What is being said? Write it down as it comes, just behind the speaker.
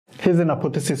Here's an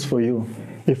hypothesis for you.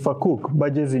 If a cook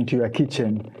barges into your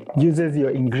kitchen, uses your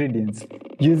ingredients,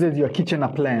 uses your kitchen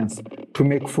appliance to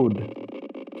make food,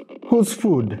 whose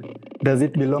food does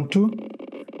it belong to?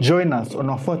 Join us on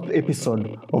our 4th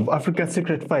episode of Africa's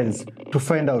Secret Files to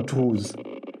find out whose.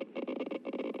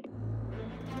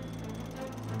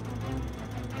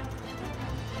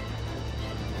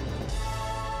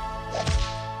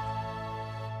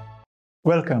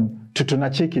 Welcome to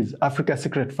Tunacheki's Africa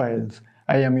Secret Files.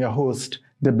 I am your host,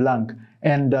 The Blank,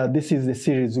 and this is a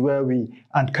series where we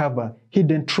uncover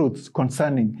hidden truths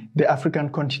concerning the African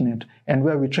continent and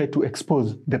where we try to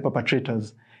expose the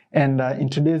perpetrators. And in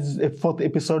today's 4th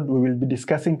episode, we will be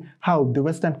discussing how the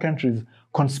Western countries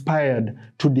conspired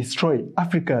to destroy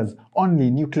Africa's only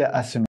nuclear arsenal.